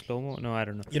 Maybe for slow-mo? No, I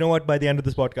don't know. You know what? By the end of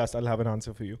this podcast, I'll have an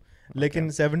answer for you. लेकिन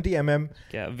 70mm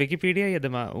क्या Wikipedia या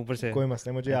दिमाग ऊपर से कोई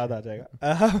मसला मुझे याद आ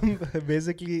जाएगा.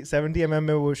 Basically 70mm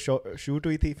में वो शूट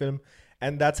हुई थी film,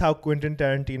 and that's how Quentin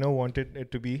Tarantino wanted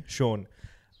it to be shown.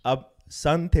 अब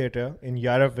Sun Theatre in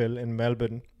Yarraville in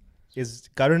Melbourne is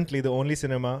currently the only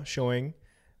cinema showing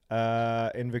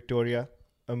in Victoria,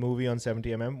 a movie on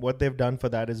 70mm. What they've done for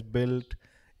that is built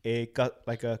a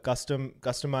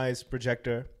customized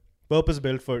projector, purpose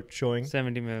built for showing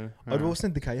 70 mil. और वो उसने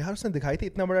दिखाई यार, उसने दिखाई थी,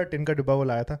 इतना बड़ा टिन का डिब्बा वो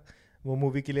लाया था वो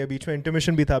मूवी के लिए. बीच में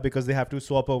इंटरमिशन भी था because they have to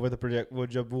swap over the project. वो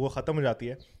जब वो खत्म हो जाती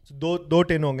है तो दो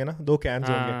टिन होंगे ना, 2 कैन्स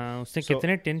होंगे. उसने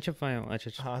कितने टिन छपाए हो?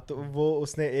 अच्छा. हाँ, तो वो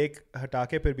उसने एक हटा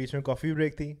के फिर बीच में कॉफी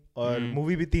ब्रेक थी और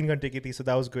मूवी भी 3 घंटे की थी. So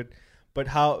that was good. But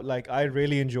how, like, I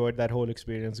really enjoyed that whole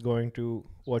experience going to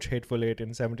watch Hateful Eight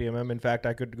in 70mm. In fact,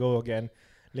 I could go again.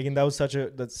 Lekin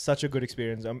that's such a good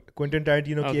experience. Quentin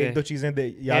Tarantino की एक दो चीजें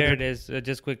याद. Here it is.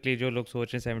 Just quickly, जो लोग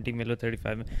सोच रहे हैं 70 mil और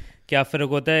 35 mil, क्या फर्क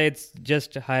होता है? It's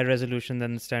just higher resolution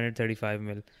than standard 35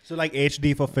 mil. So like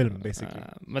HD for film, basically.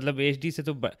 मतलब HD से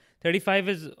तो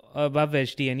 35 is above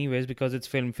HD anyways because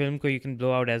it's film. Film को you can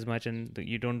blow out as much and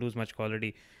you don't lose much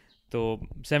quality. तो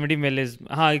 70 mil is,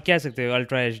 हाँ कह सकते हो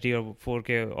ultra HD और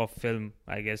 4K of film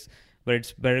I guess, but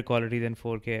it's better quality than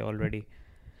 4K already.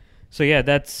 So yeah,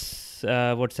 that's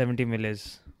what 70 mil is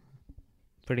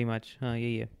pretty much. हाँ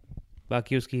यही है.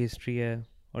 बाकी उसकी हिस्ट्री है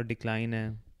और डिक्लाइन है.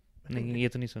 नहीं ये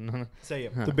तो नहीं सुनना ना. सही है.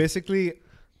 तो basically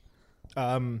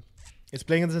it's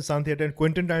playing in the Sun Theatre. and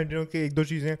Quentin Tarantino की एक दो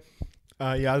चीज़ें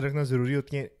याद रखना ज़रूरी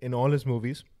होती हैं in all his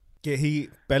movies. कि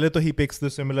पहले तो he picks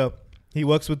the similar. He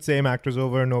works with same actors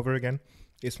over and over again.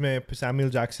 इसमें Samuel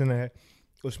Jackson है.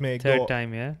 उसमें एक third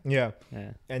time, yeah. Yeah.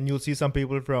 And you'll see some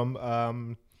people from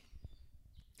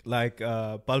like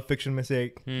Pulp Fiction में से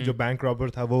एक जो बैंक रॉबर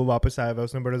था वो वापस आया हुआ.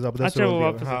 उसने बड़ा ज़बरदस्त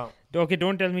रोल दिया. हाँ. Okay,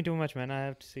 don't tell me too much, man. I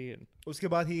have to see it. उसके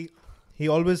बाद he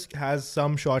always has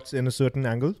some shots in a certain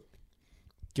angle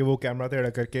कि वो कैमरा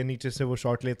टेढ़ा करके नीचे से वो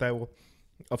शॉट लेता है वो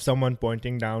of someone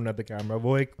pointing down at the camera.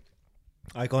 वो एक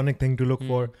iconic thing to look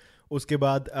for. उसके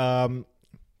बाद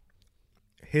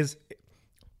his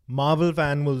Marvel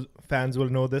fans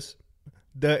will know this.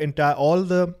 The entire all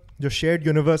the जो shared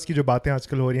universe की जो बातें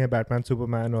आजकल हो रही हैं, Batman,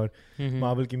 Superman और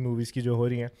Marvel की movies की जो हो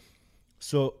रही हैं.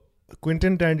 So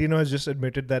Quentin Tarantino has just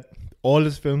admitted that all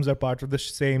his films are part of the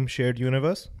same shared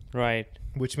universe. Right.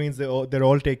 Which means they're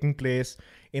all taking place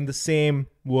in the same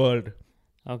world.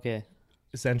 Okay.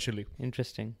 Essentially.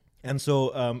 Interesting. And so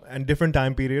and different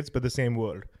time periods but the same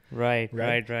world. Right.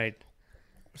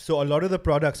 So a lot of the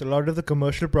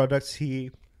commercial products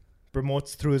he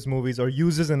promotes through his movies or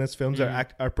uses in his films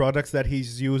are products that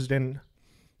he's used in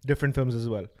different films as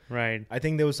well. Right. I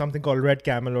think there was something called Red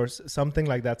Camel or something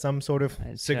like that, some sort of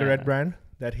cigarette brand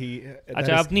that he.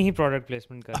 अच्छा अपनी ही product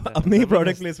placement करता है. अपनी ही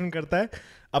product placement करता है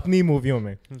अपनी मूवियों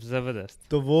में. जबरदस्त.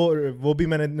 तो वो भी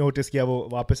मैंने notice किया, वो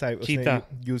वापस आए उसने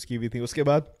use की हुई थी. उसके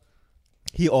बाद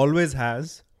he always has,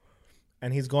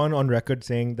 and he's gone on record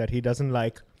saying that he doesn't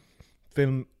like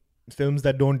films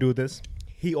that don't do this.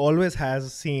 He always has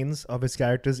scenes of his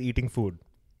characters eating food.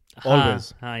 Always.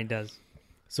 हाँ he does.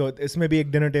 So इसमें भी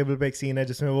एक dinner table पे एक scene है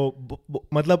जिसमें वो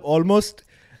मतलब almost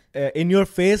in your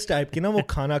face type की ना वो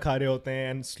खाना खा रहे होते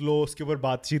हैं and slow उसके ऊपर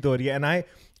बातचीत हो रही है. And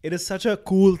it is such a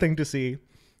cool thing to see.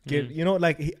 You know,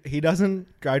 like he doesn't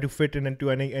try to fit into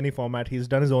any format. He's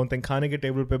done his own thing. खाने के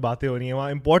टेबल पे बातें हो रही हैं,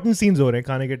 वहाँ important scenes हो रहे हैं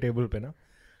खाने के टेबल पे ना.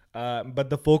 But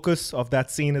the focus of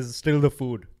that scene is still the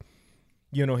food.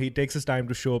 You know, he takes his time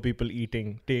to show people eating,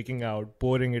 taking out,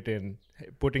 pouring it in,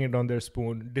 putting it on their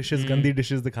spoon. Dishes, गंदी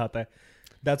dishes दिखाता है.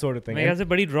 That sort of thing. मेरे ख्याल से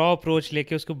बड़ी raw approach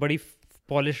लेके उसको बड़ी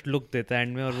polished look देता है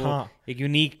एंड में और वो एक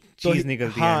unique चीज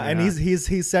निकलती है. हाँ, and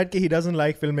he's said कि he doesn't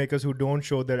like filmmakers who don't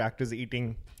show their actors eating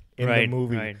in the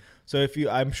movie. Right. So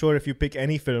I'm sure if you pick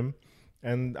any film,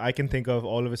 and I can think of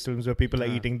all of his films where people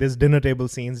are eating, there's dinner table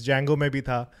scenes. Django में भी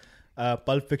था.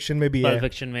 Pulp Fiction में भी है. Pulp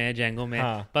Fiction में है, Django में.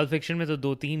 Pulp Fiction में तो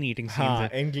 2-3 eating scenes हैं.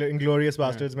 Inglourious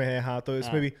Bastards में है. हाँ, तो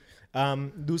इसमें भी.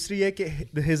 दूसरी है कि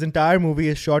his entire movie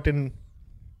is shot in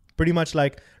pretty much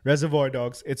like Reservoir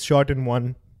Dogs. It's shot in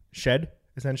one shed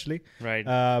essentially. Right.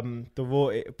 तो वो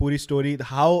पूरी story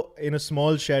how in a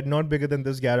small shed not bigger than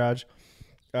this garage.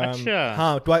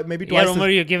 हाँ, maybe twice. Yeah, Umar,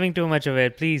 you're giving too much away,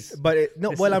 please. But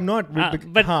I'm not.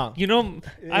 But you know,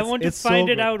 I want to find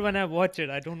it out when I watch it.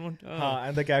 I don't want.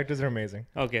 And the characters are amazing.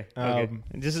 Okay.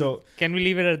 Can we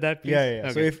leave it at that, please?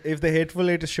 Yeah. Okay. So if the Hateful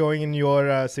Eight is showing in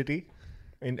your city,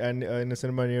 in a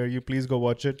cinema near you, please go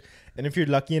watch it. And if you're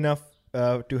lucky enough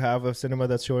to have a cinema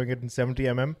that's showing it in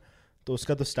 70mm, तो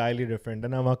उसका तो style ही different है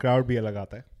ना, वहाँ crowd भी अलग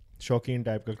आता है, शौकीन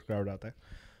type का crowd आता है.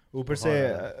 ऊपर से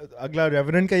अगला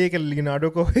रेवेनेंट का ये कि लियोनार्डो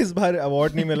को इस बार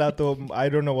अवार्ड नहीं मिला, तो I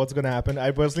don't know what's gonna happen.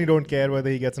 I personally don't care whether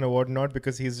he gets an award not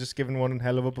because he is just given one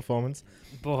hell of a performance.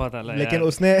 बहुत अलग. लेकिन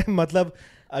उसने मतलब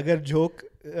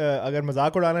अगर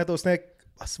मजाक उड़ाना है तो उसने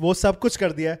वो सब कुछ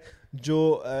कर दिया है जो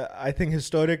आई थिंक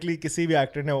हिस्टोरिकली किसी भी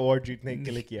एक्टर ने अवार्ड जीतने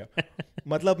के लिए किया.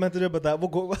 मतलब मैं तुझे बता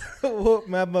वो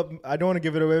मैं I don't want to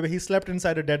give it away, he slept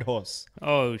inside a dead horse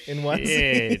Oh in one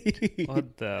shit! scene. What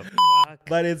the fuck?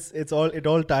 But it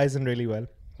all ties in really well,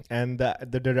 and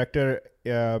the director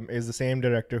is the same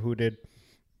director who did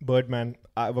Birdman.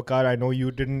 Waqar, I know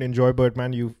you didn't enjoy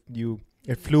Birdman. You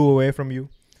it flew away from you.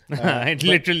 It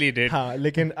literally did. हाँ,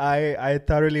 लेकिन I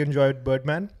thoroughly enjoyed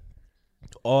Birdman.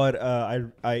 और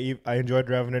I enjoyed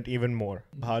Revenant even more.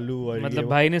 भालू और मतलब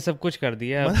भाई ने सब कुछ कर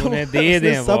दिया, अब मतलब उन्हें दे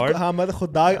दें अवार्ड. हाँ, मतलब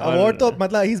खुदा अवार्ड तो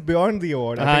मतलब he's beyond the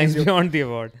award. हाँ, he's beyond the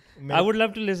award. I would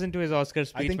love to listen to his Oscar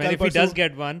speech, think man. If he does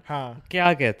get one, हाँ,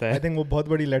 क्या कहता I है? think वो बहुत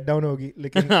बड़ी letdown होगी.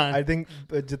 लेकिन I think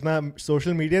जितना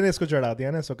social media ने इसको चढ़ा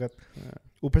दिया ना इस वक्त,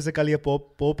 ऊपर से कल ये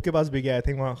पोप के पास भी गया. I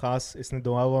think वहाँ खास इसने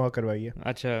दुआ करवाई है.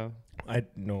 अच्छा, I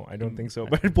don't think so.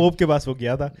 But Pope के पास वो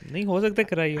गया था. नहीं हो सकता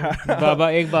कराई हो.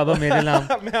 एक बाबा मेरे नाम.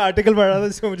 मैं आर्टिकल पढ़ रहा था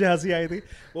जिसमें मुझे हंसी आई थी.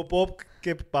 वो पोप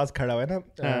के पास खड़ा हुआ है ना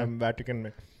वैटिकन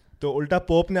में, तो उल्टा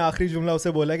पोप ने आखिरी जुमला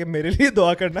उसे बोला कि मेरे लिए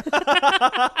दुआ करना.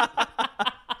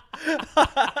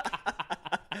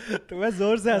 तो मैं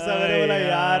जोर से हंसा. मैंने बोला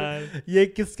यार ये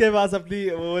किसके पास अपनी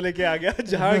वो लेके आ गया,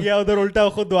 जहाँ गया उधर उल्टा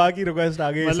खुद दुआ की रिक्वेस्ट आ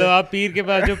गई. मतलब आप पीर के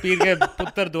पास जो पीर के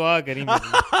पुत्र दुआ करेंगे,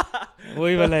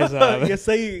 वही वाला हिसाब है. ये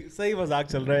सही मजाक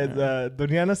चल रहा है.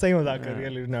 दुनिया ना सही मजाक कर रही है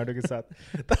लियोनार्डो के साथ.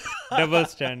 Double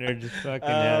standard.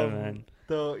 Fucking hell man.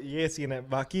 तो ये सीन है.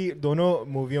 बाकी दोनों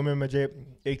मूवियों में मुझे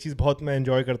एक चीज़ बहुत मैं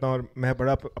एंजॉय करता हूँ, और मैं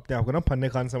बड़ा अपने आप को ना फन्ने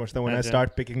खान समझता हूँ. When I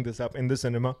start picking this up in the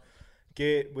cinema,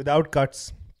 कि विदाउट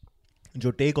कट्स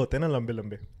जो टेक होते हैं ना लंबे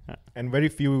लंबे, and very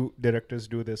few directors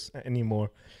do this any more,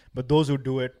 but those who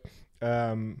do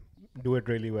it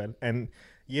really well. एंड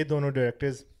ये दोनों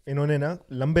डायरेक्टर्स इन्होंने ना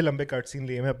लंबे लंबे कट सीन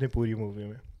लिए हैं अपनी पूरी मूवी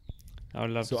में.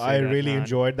 So I really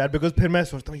enjoyed that, because फिर मैं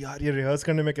सोचता हूँ यार ये रिहर्स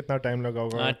करने में कितना टाइम लगा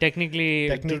होगा.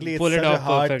 Technically pull it off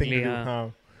perfectly.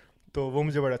 हाँ. तो वो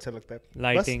मुझे बड़ा अच्छा लगता है.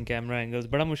 Lighting, camera angles,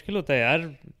 बड़ा मुश्किल होता है यार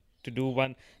to do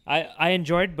one. I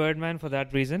enjoyed Birdman for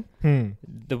that reason.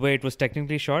 The way it was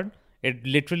technically shot, it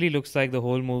literally looks like the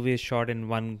whole movie is shot in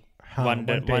one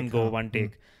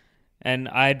take. And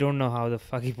I don't know how the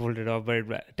fuck he pulled it off,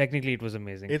 but technically it was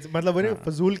amazing. It's मतलब वो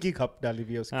फजूल की खप डाली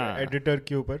हुई है उसके editor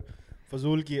के ऊपर.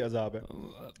 फजूल की अजाब है,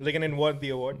 लेकिन it won the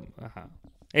award.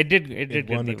 It did get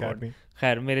the award.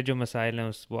 खैर मेरे जो मसाइल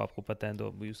हैं वो आपको पता है, तो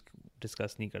अभी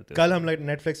डिस्कस नहीं करते. कल हम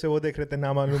नेटफ्लिक्स से वो देख रहे थे,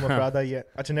 नामालूम अफराद आई है.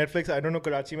 अच्छा Netflix I don't know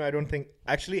Karachi में, आई डोंट थिंक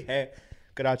एक्चुअली है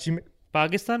कराची में.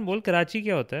 पाकिस्तान बोल, कराची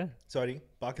क्या होता है? सॉरी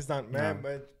पाकिस्तान. मैं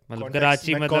मतलब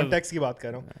कराची मतलब कॉन्टेक्स्ट की बात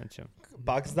कर रहा हूँ. अच्छा,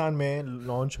 पाकिस्तान में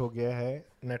लॉन्च हो गया है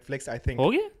नेटफ्लिक्स. आई थिंक हो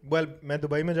गया. वेल मैं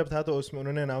दुबई में जब था तो उसमें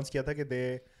उन्होंने अनाउंस किया था कि they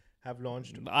have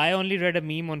launched. I only red a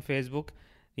meme on Facebook.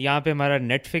 यहाँ पे हमारा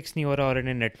नेटफ्लिक्स नहीं हो रहा और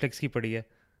इन्हें नेटफ्लिक्स की पड़ी है.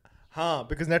 हाँ,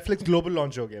 बिकॉज नेटफ्लिक्स ग्लोबल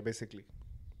लॉन्च हो गया बेसिकली.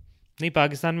 नहीं,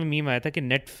 पाकिस्तान में मीम आया था कि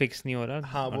नेट फिक्स नहीं हो रहा.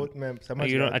 हाँ, वो मैं समझ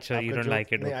you रहा. अच्छा, you don't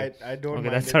like it. नहीं, I don't okay,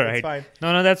 mind that's it. all right. It's fine.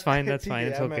 No, that's fine. That's fine.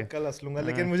 It's okay. मैं कल हंस लूंगा,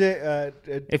 लेकिन मुझे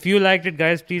if you liked it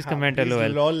guys please comment LOL.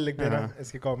 Lol लिख देना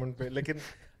इसके कमेंट पे. लेकिन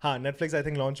हाँ, नेटफ्लिक्स आई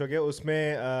थिंक लॉन्च हो गया.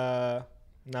 उसमें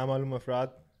नामालूम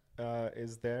अफराद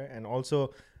is there, and also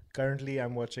currently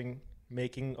I'm watching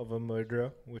Making of a Murderer,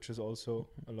 which is also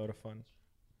a lot of fun.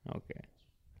 Okay.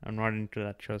 I'm not into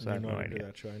that show, so I have no idea.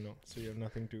 That show, I know. So you have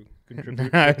nothing to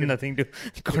contribute. I have nothing to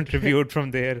contribute from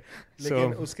there. So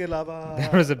उसके अलावा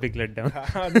that was a big letdown.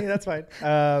 That's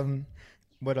fine.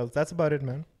 What else? That's about it,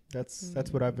 man.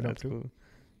 That's what I've been up to. Cool.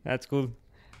 That's cool.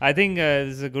 I think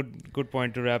this is a good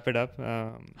point to wrap it up.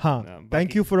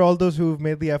 Thank you for all those who've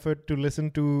made the effort to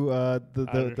listen to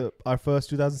our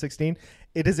first 2016.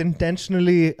 It is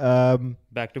intentionally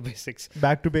back to basics.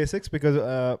 Back to basics, because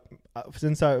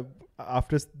since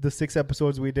after the 6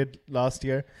 episodes we did last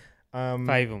year,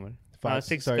 5 women.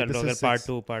 6 कर लो अगर part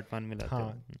 2 part 1 मिलाते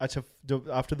हैं. अच्छा, जो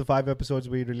after the 5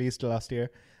 episodes we released last year,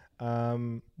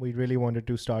 we really wanted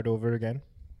to start over again.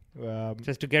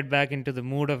 Just to get back into the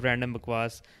mood of Random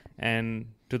Bakwas and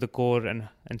to the core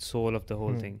and soul of the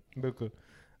whole thing. Bilkul.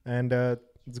 And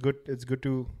it's good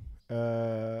to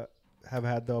have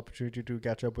had the opportunity to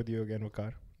catch up with you again,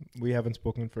 Waqar. We haven't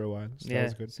spoken for a while, so that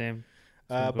was good. Same.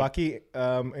 Baki,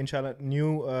 inshallah, new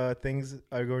things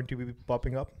are going to be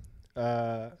popping up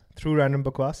through Random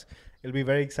Bakwas. It'll be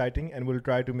very exciting, and we'll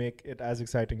try to make it as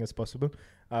exciting as possible.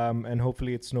 And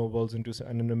hopefully it snowballs into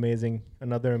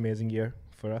another amazing year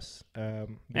for us.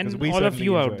 And we all of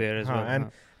you out there as well.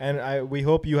 And we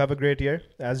hope you have a great year.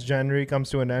 As January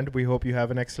comes to an end, we hope you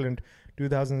have an excellent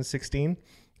 2016.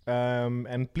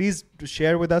 And please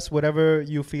share with us whatever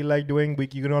you feel like doing.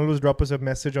 You can always drop us a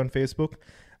message on Facebook.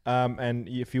 And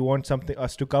if you want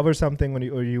us to cover something,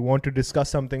 or you want to discuss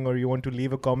something, or you want to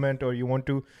leave a comment, or you want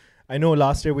to, I know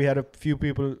last year we had a few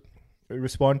people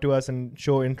respond to us and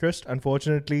show interest.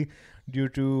 Unfortunately, due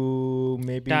to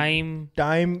maybe time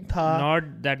tha, not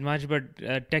that much, but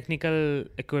technical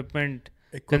equipment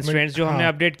constraints जो हमने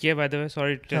update किया, by the way,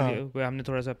 sorry to tell you, हमने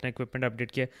थोड़ा सा अपना equipment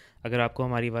update किया. अगर आपको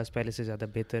हमारी आवाज़ पहले से ज़्यादा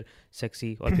बेहतर,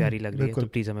 सेक्सी और प्यारी लग रही है तो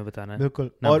प्लीज़ हमें बताना.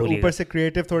 बिल्कुल. और ऊपर से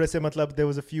creative थोड़े से, मतलब there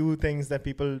was a few things that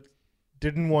people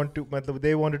didn't want to, मतलब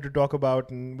they wanted to talk about,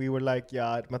 and we were like,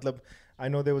 yaar, मतलब I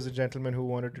know there was a gentleman who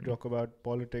wanted to talk about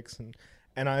politics, and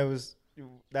I was,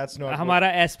 that's not हमारा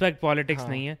aspect politics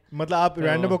नहीं है. मतलब आप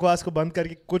random बकवास को बंद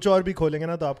करके कुछ और भी खोलेंगे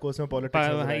ना तो आपको उसमें politics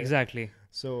नजर आएगा. Exactly.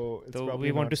 So it's probably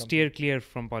we want to steer clear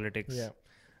from politics. Yeah.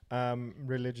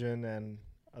 Religion and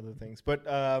other things, but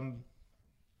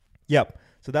yeah.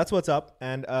 So that's what's up.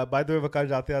 And by the way, Vakar,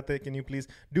 jaate, can you please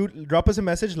drop us a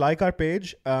message, like our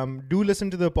page, do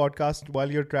listen to the podcast while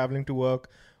you're traveling to work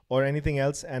or anything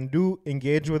else, and do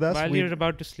engage with us while you're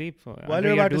about to sleep, while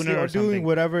you're about to sleep, or doing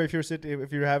whatever. If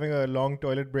you're having a long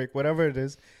toilet break, whatever it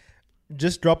is,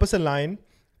 just drop us a line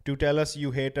to tell us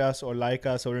you hate us or like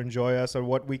us or enjoy us or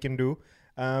what we can do,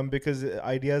 because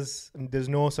ideas, there's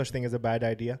no such thing as a bad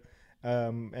idea,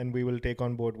 and we will take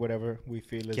on board whatever we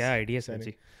feel is क्या ideas है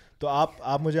जी. तो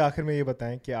आप मुझे आखिर में ये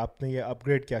बताएं कि आपने ये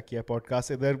अपग्रेड क्या किया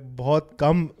पॉडकास्ट. इधर बहुत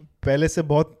कम, पहले से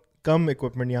बहुत कम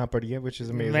इक्विपमेंट यहाँ पड़ी है, which is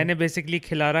amazing. मैंने बेसिकली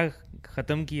खिलारा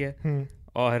ख़त्म किया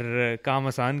और काम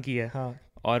आसान किया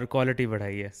और क्वालिटी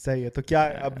बढ़ाई है. सही है. तो क्या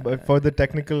अब for the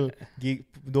technical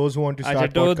those who want to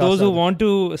start podcast, those who want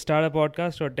to start a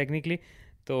podcast or technically,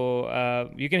 तो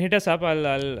you can hit us up.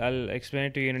 I'll explain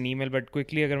it to you in an email, but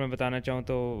quickly अगर मैं बताना चाहूँ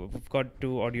तो we've got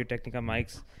 2 Audio Technica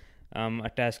mics, a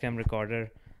Tascam recorder,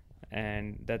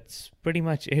 and that's pretty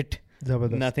much it.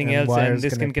 Zabardast. Nothing and else, and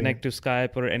this can connect connecting. to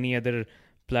Skype or any other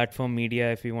platform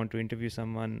media if you want to interview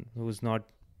someone who's not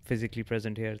physically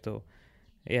present here. So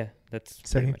yeah, that's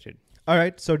pretty much it. All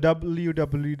right, so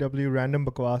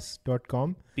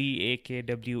www.randombakwas.com,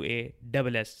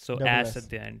 BAKWASS, so ass at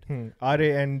the end.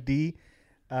 RANDOMBAKWASS.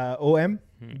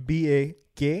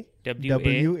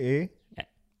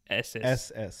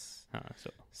 So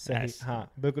सही.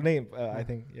 हाँ बिल्कुल नहीं. I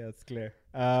think it's clear.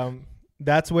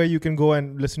 That's where you can go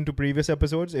and listen to previous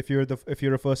episodes if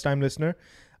you're a first time listener.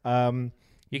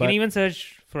 You can even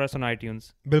search for us on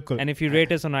iTunes. बिल्कुल. And if you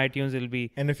rate us on iTunes, it'll be.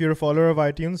 And if you're a follower of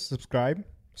iTunes, subscribe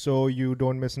so you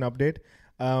don't miss an update.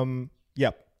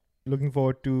 Yeah. Looking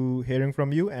forward to hearing from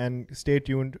you, and stay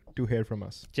tuned to hear from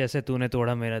us. जैसे तूने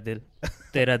तोड़ा मेरा दिल,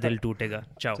 तेरा दिल टूटेगा.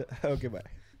 Ciao. Okay, bye.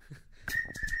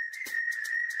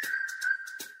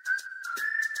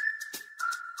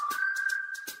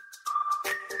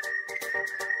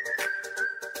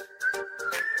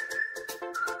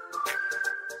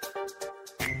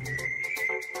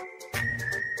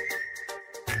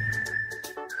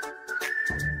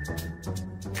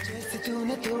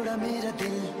 तूने तोड़ा मेरा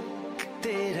दिल,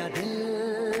 तेरा दिल